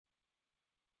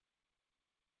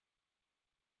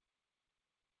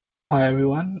Hi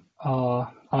everyone.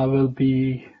 I will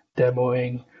be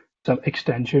demoing some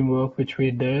extension work which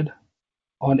we did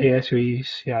on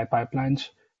aicoe-ci pipelines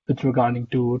with regarding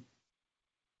to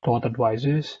Thoth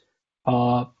Advisors.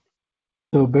 Uh,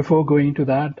 so before going to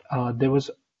that, there was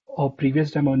a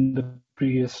previous demo in the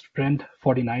previous sprint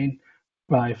 49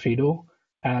 by Fredo,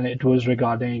 and it was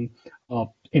regarding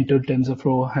Intel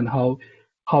TensorFlow and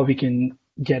how we can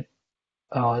get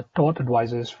Thoth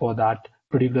Advisors for that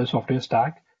particular software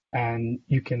stack, and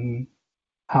you can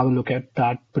have a look at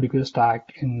that particular stack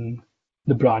in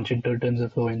the branch inter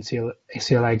TensorFlow and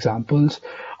CLI examples.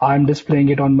 I'm displaying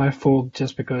it on my fork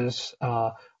just because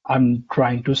I'm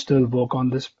trying to still work on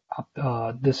this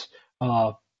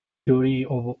uh, theory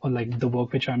or like the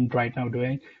work which I'm right now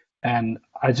doing, and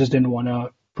I just didn't want to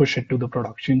push it to the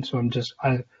production, so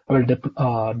I will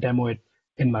demo it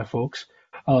in my forks.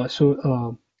 So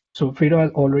Frida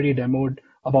has already demoed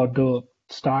about the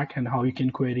stack and how you can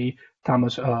query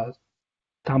Thamos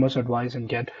Thoth Advise and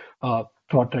get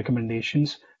thought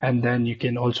recommendations. And then you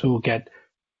can also get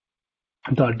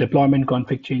the deployment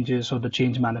config changes or the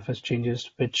change manifest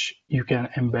changes, which you can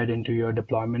embed into your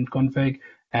deployment config,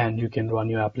 and you can run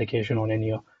your application on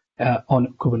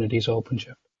on Kubernetes or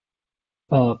OpenShift.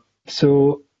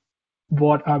 So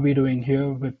what are we doing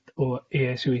here with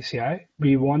aicoe-ci?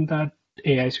 We want that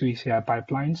aicoe-ci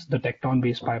pipelines, the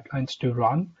Tekton-based pipelines, to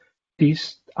run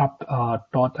these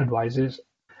Thoth advices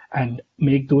and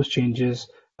make those changes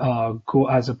go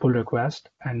as a pull request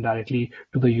and directly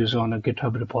to the user on a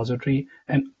GitHub repository,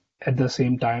 and at the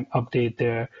same time update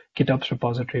their GitOps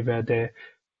repository where they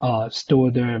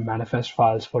store their manifest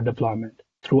files for deployment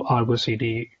through Argo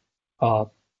CD uh,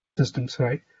 systems,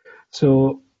 right?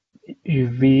 So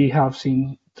we have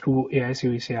seen through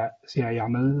aicoe-ci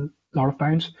YAML a lot of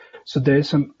times. So there's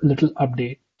some little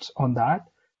updates on that.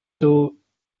 So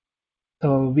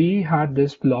we had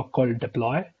this block called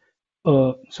deploy.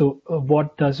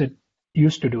 What does it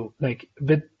used to do? Like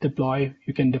with deploy,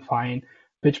 you can define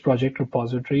which project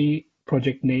repository,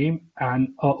 project name, and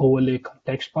overlay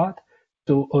context path.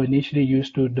 So initially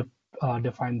used to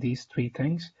define these three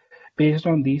things. Based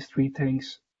on these three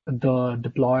things, the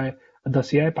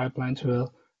CI pipelines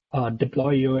will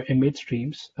deploy your image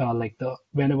streams, like the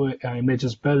whenever an image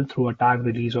is built through a tag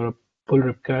release or a pull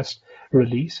request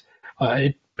release,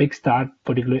 it picks that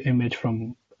particular image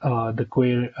from the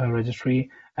query registry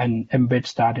and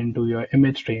embeds that into your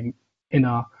image stream in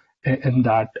a in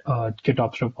that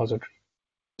GitOps repository.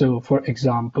 So for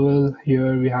example,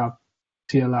 here we have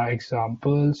CLI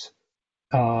examples.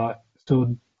 Uh,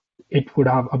 so it would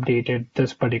have updated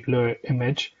this particular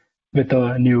image with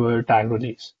a newer tag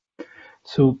release.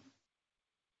 So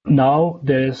now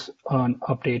there's an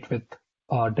update with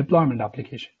deployment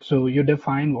application. So you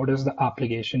define what is the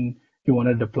application you want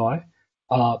to deploy.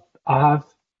 I have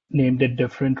named it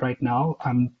different right now.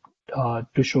 I'm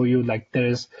to show you like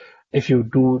there's if you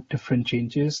do different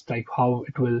changes, like how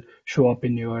it will show up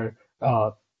in your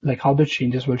like how the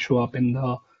changes will show up in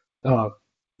the uh,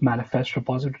 manifest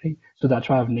repository. So that's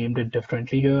why I've named it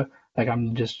differently here. Like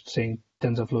I'm just saying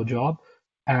TensorFlow job,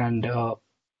 and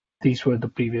these were the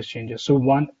previous changes. So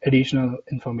one additional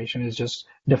information is just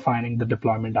defining the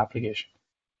deployment application.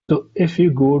 So if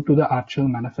you go to the actual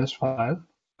manifest file,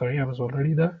 sorry, I was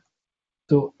already there.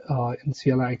 So in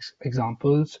CLI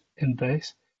examples in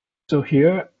this, so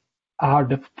here are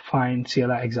defined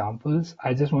CLI examples.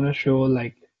 I just want to show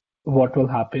like what will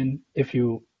happen if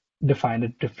you define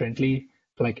it differently,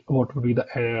 like what would be the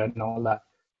error and all that.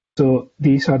 So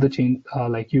these are the change,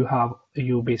 like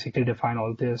you basically define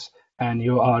all this, and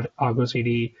your Argo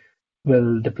CD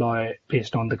will deploy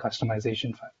based on the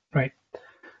customization file, right?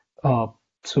 Uh,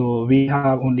 so we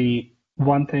have only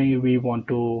one thing we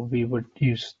would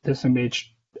use this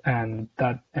image and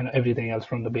that and everything else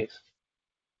from the base.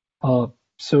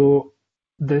 So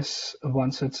this,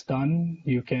 once it's done,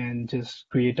 you can just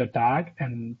create a tag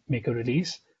and make a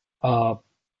release. I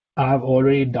have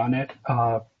already done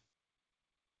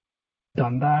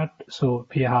that. So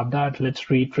we have that.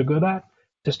 Let's re-trigger that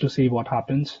just to see what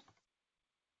happens.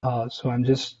 So I'm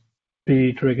just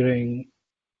re-triggering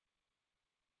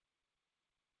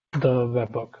the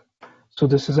webhook. So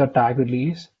this is a tag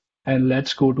release, and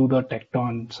let's go to the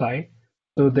Tekton side.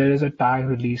 So there is a tag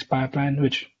release pipeline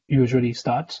which usually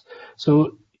starts.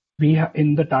 So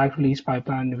in the tag release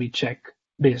pipeline, we check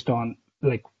based on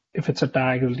like if it's a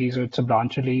tag release or it's a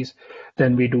branch release,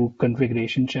 then we do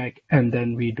configuration check and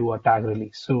then we do a tag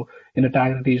release. So in a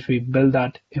tag release, we build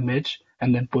that image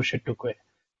and then push it to query.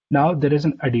 Now there is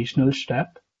an additional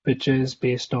step which is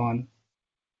based on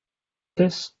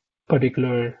this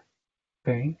particular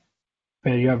thing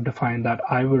where you have defined that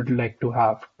I would like to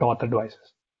have Thoth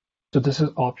advices. So this is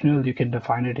optional. You can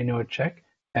define it in your check.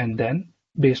 And then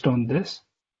based on this,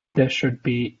 there should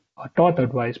be a Thoth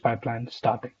Advise pipeline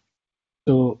starting.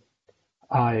 So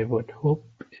I would hope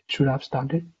it should have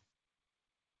started.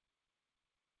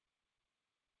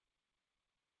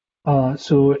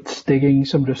 So it's taking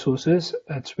some resources,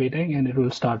 it's waiting, and it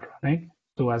will start running.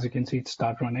 So as you can see, it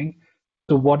start running.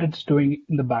 So what it's doing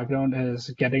in the background is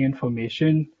getting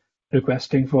information,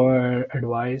 requesting for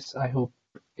advice. I hope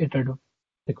it would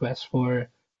request for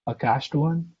a cached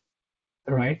one,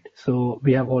 right? So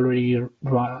we have already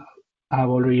I've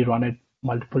already run it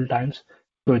multiple times.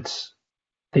 So it's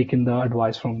taken the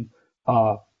advice from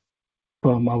our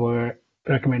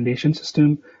recommendation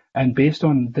system, and based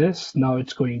on this, now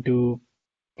it's going to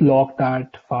lock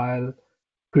that file,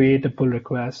 create a pull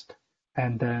request,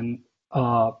 and then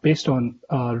based on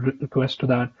request to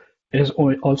that, it is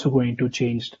also going to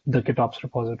change the GitOps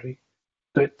repository.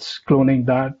 So it's cloning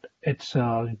that, it's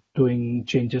doing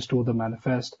changes to the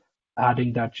manifest,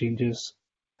 adding that changes,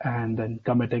 and then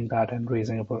committing that and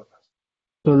raising a pull request.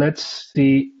 So let's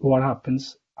see what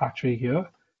happens actually here.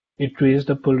 It raised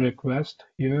a pull request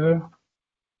here.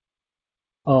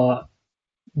 Uh,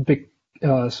 big,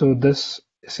 so this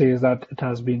says that it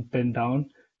has been pinned down.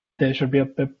 There should be a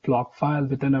pip log file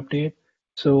with an update.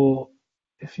 So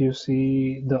if you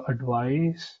see the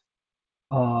advice,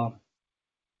 they'll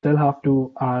have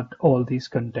to add all these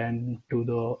content to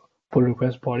the pull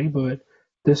request body, but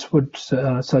this would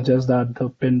suggest that the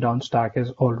pin down stack is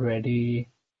already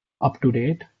up to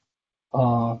date.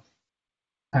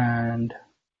 And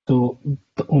so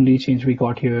the only change we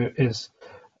got here is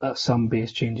some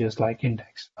base changes like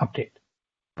index update.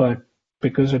 But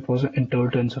because it was an internal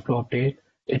TensorFlow update,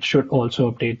 it should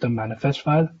also update the manifest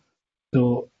file.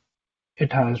 So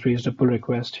it has raised a pull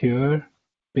request here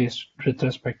based with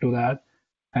respect to that,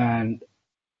 and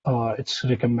it's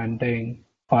recommending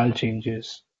file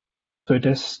changes. So it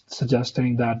is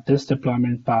suggesting that this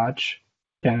deployment patch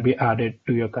can be added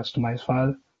to your customized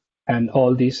file, and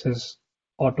all these is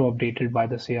auto updated by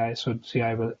the CI. So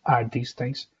CI will add these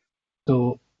things.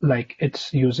 So like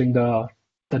it's using the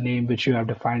name which you have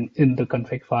defined in the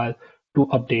config file to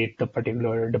update the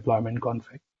particular deployment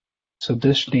config. So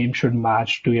this name should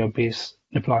match to your base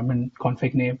deployment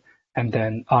config name, and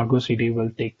then Argo CD will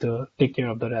take care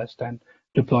of the rest and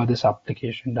deploy this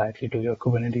application directly to your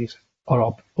Kubernetes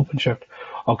or OpenShift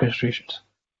orchestrations.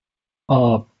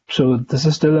 So this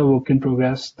is still a work in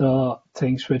progress. The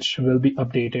things which will be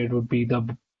updated would be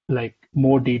the like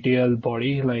more detailed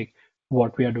body, like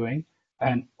what we are doing.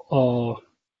 And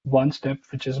one step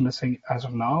which is missing as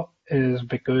of now is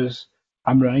because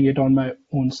I'm running it on my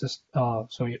own system,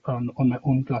 on my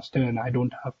own cluster, and I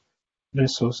don't have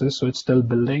resources, so it's still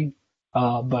building.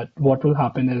 But what will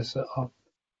happen is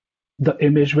the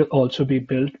image will also be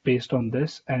built based on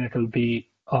this, and it will be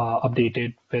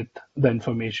updated with the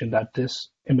information that this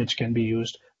image can be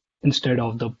used instead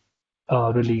of the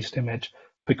released image,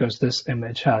 because this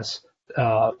image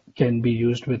can be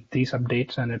used with these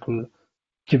updates, and it will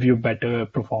give you better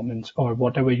performance or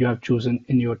whatever you have chosen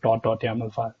in your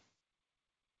Thoth.yaml file.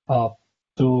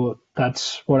 So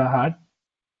that's what I had,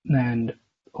 and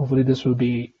hopefully this will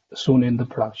be soon in the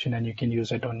production, and you can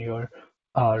use it on your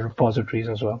repositories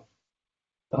as well.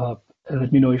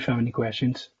 Let me know if you have any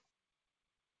questions.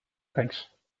 Thanks.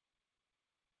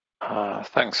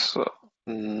 Thanks.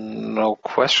 No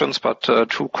questions, but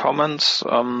two comments.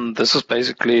 This is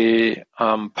basically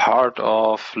part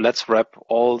of let's wrap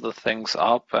all the things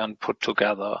up and put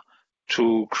together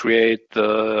to create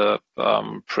the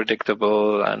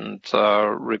predictable and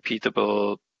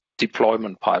repeatable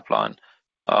deployment pipeline.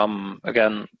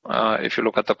 Again, if you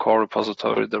look at the core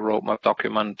repository, the roadmap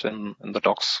document in the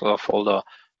docs folder,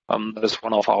 that is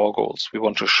one of our goals. We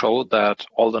want to show that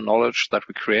all the knowledge that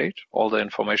we create, all the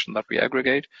information that we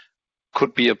aggregate,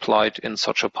 could be applied in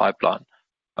such a pipeline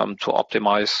to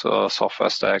optimize software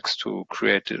stacks, to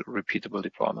create repeatable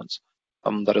deployments.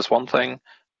 That is one thing.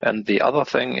 And the other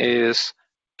thing is,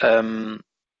 it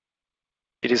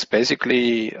is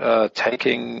basically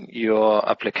taking your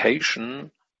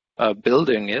application,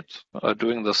 building it,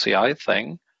 doing the CI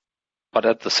thing, but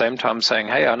at the same time saying,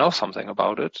 hey, I know something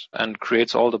about it, and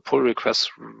creates all the pull requests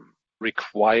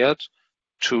required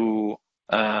to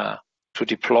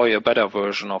deploy a better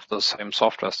version of the same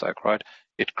software stack, right?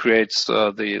 It creates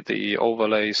the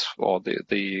overlays or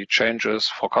the changes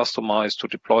for customize to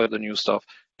deploy the new stuff.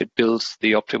 It builds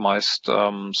the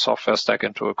optimized software stack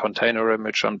into a container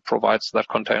image and provides that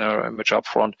container image up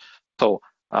front. So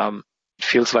it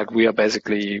feels like we are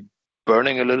basically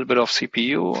burning a little bit of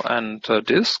CPU and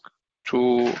disk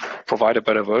to provide a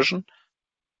better version.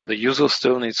 the user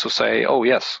still needs to say, oh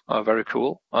yes, very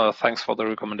cool. Thanks for the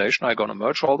recommendation. I'm going to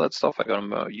merge all that stuff. I'm going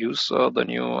to use the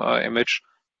new image.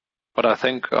 But I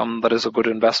think that is a good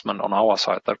investment on our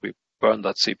side that we burn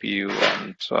that CPU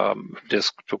and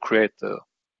disk to create the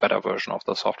better version of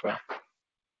the software.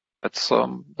 That's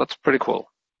pretty cool.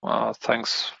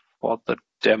 Thanks for the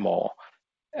demo.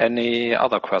 Any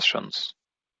other questions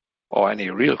or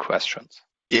any real questions?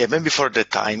 Yeah, maybe for the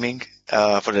timing,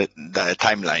 for the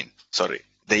timeline. Sorry,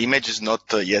 the image is not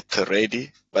yet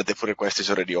ready, but the pull request is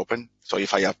already open. So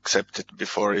if I accept it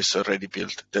before it's already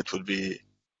built, that would be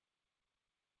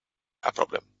a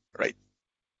problem, right?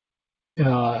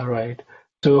 Yeah, right.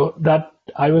 So that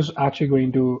I was actually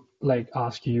going to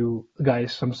ask you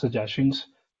guys some suggestions,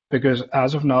 because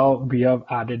as of now we have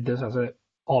added this as a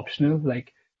optional.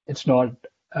 Like it's not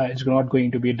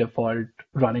going to be default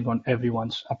running on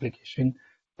everyone's application,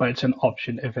 but it's an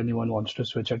option if anyone wants to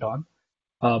switch it on.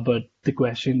 But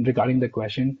regarding the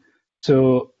question,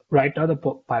 so right now the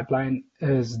pipeline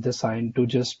is designed to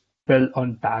just build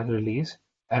on tag release,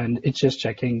 and it's just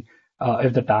checking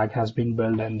if the tag has been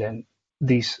built, and then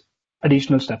these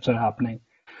additional steps are happening.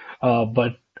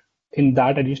 But in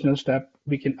that additional step,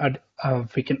 we can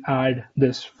add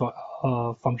this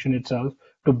function itself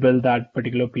to build that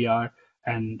particular PR,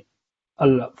 and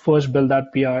first build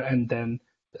that PR and then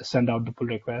send out the pull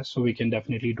request. So we can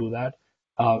definitely do that.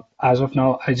 As of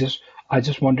now, I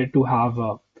just wanted to have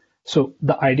so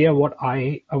the idea what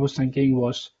I was thinking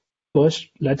was, first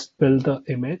let's build the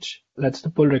image, let's the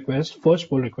first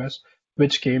pull request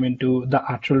which came into the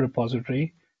actual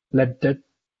repository, let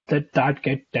that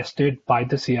get tested by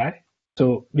the CI.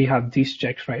 So we have these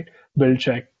checks, right? Build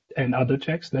check and other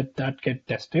checks, let that get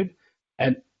tested.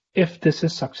 And if this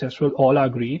is successful, all are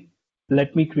green,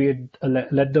 let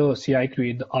the CI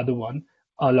create the other one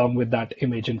along with that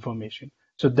image information.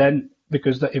 So then,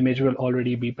 because the image will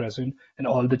already be present and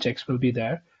all the checks will be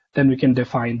there, then we can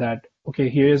define that, okay,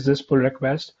 here is this pull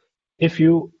request. If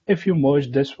you merge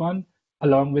this one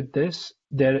along with this,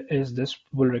 there is this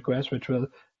pull request which will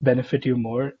benefit you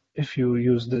more if you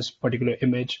use this particular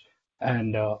image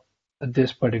and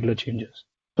this particular changes.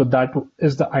 So that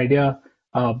is the idea,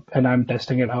 and I'm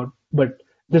testing it out. But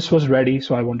this was ready,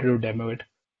 so I wanted to demo it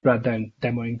rather than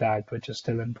demoing that, which is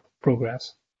still in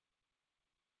progress.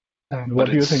 And what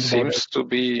do you think about it?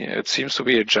 It seems to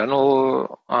be a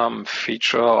general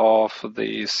feature of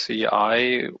the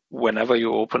CI. Whenever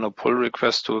you open a pull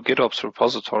request to a GitOps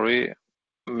repository,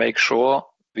 make sure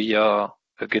via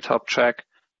a GitHub check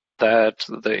that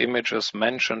the images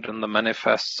mentioned in the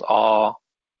manifests are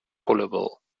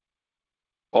pullable,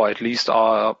 or at least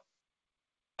are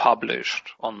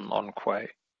published on Quay.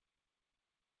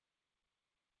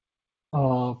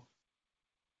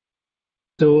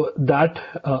 So that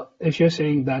if you're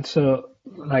saying that's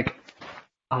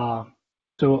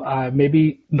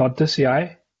maybe not the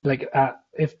CI.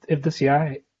 If the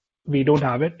CI we don't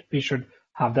have it, we should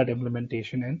have that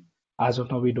implementation in. As of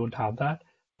now, we don't have that.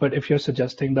 But if you're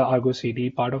suggesting the Argo CD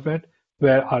part of it,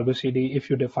 where Argo CD, if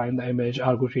you define the image,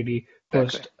 Argo CD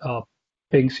first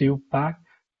pings you back.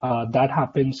 That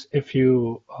happens if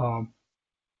you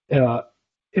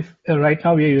if right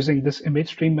now we are using this image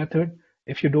stream method.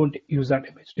 If you don't use that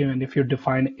image stream, and if you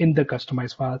define in the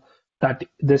customized file that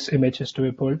this image is to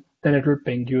be pulled, then it will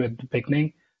ping you at the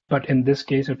beginning. But in this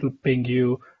case, it will ping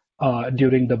you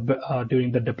during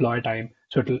the deploy time.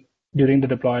 So during the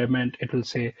deployment, it will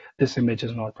say this image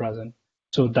is not present.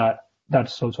 So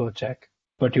that's also a check,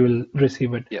 but you will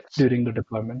receive it during the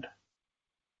deployment.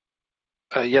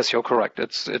 Yes, you're correct.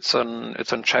 It's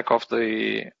a check of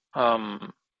the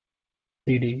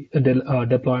CD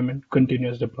deployment,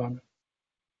 continuous deployment.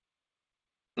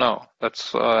 No,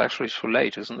 that's actually too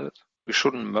late, isn't it? We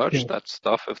shouldn't merge that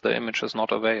stuff if the image is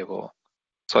not available.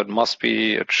 So it must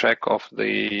be a check of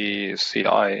the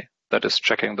CI that is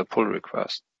checking the pull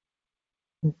request.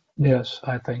 Yes,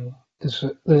 I think this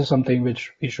is something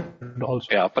which we should also.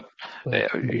 Yeah, but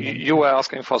you were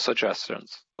asking for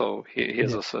suggestions, so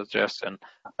here's a suggestion.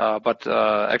 But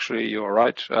actually, you're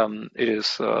right. It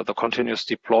is the continuous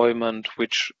deployment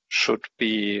which should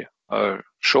be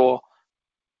sure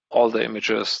all the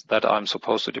images that I'm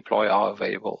supposed to deploy are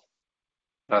available.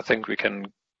 I think we can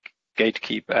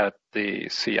gatekeep at the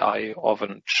CI of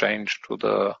a change to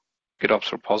the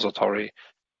GitOps repository.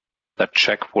 That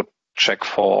check would check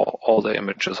for all the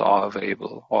images are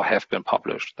available or have been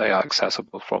published. They are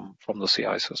accessible from the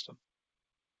CI system,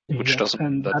 which doesn't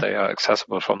mean that they are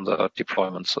accessible from the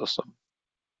deployment system.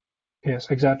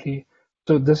 Yes, exactly.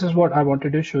 So this is what I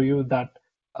wanted to show you, that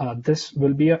this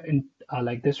will be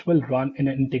this will run in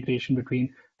an integration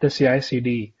between the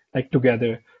CI/CD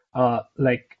together.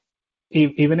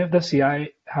 even if the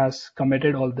CI has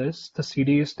committed all this, the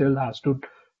CD still has to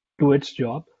do its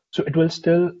job. So it will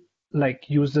still like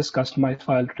use this customized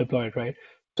file to deploy it, right?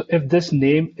 So if this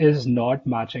name is not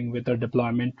matching with the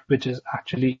deployment, which is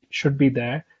actually should be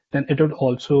there, then it would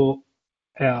also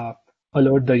uh,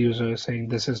 alert the user saying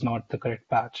this is not the correct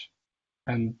patch.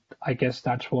 And I guess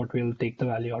that's what we'll take the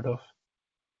value out of.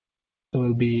 So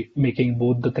we'll be making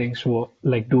both the things work,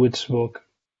 like do its work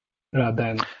rather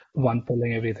than one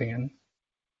pulling everything in.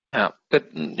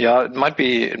 It might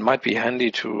be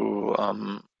handy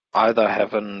to either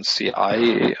have an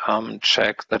CI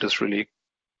check that is really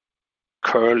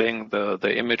curling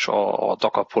the image or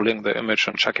Docker pulling the image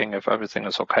and checking if everything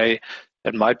is okay.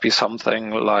 It might be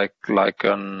something like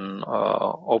an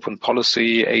open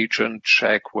policy agent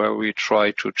check where we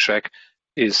try to check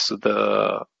is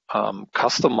the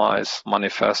customized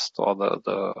manifest or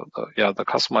the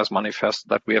customized manifest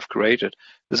that we have created,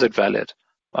 is it valid?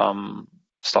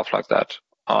 Stuff like that.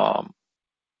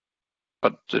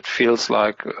 But it feels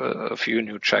like a few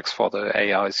new checks for the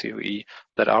aicoe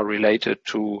that are related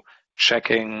to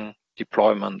checking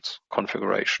deployment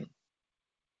configuration.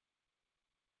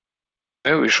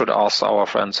 Maybe we should ask our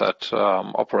friends at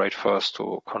Operate First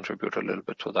to contribute a little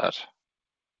bit to that.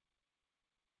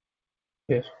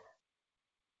 Yes.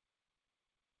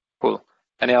 Cool.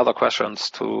 Any other questions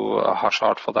to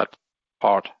Harshad for that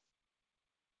part?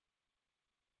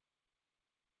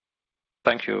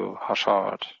 Thank you,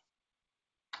 Harshad.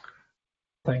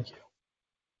 Thank you.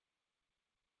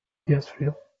 Yes,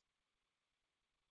 Frida.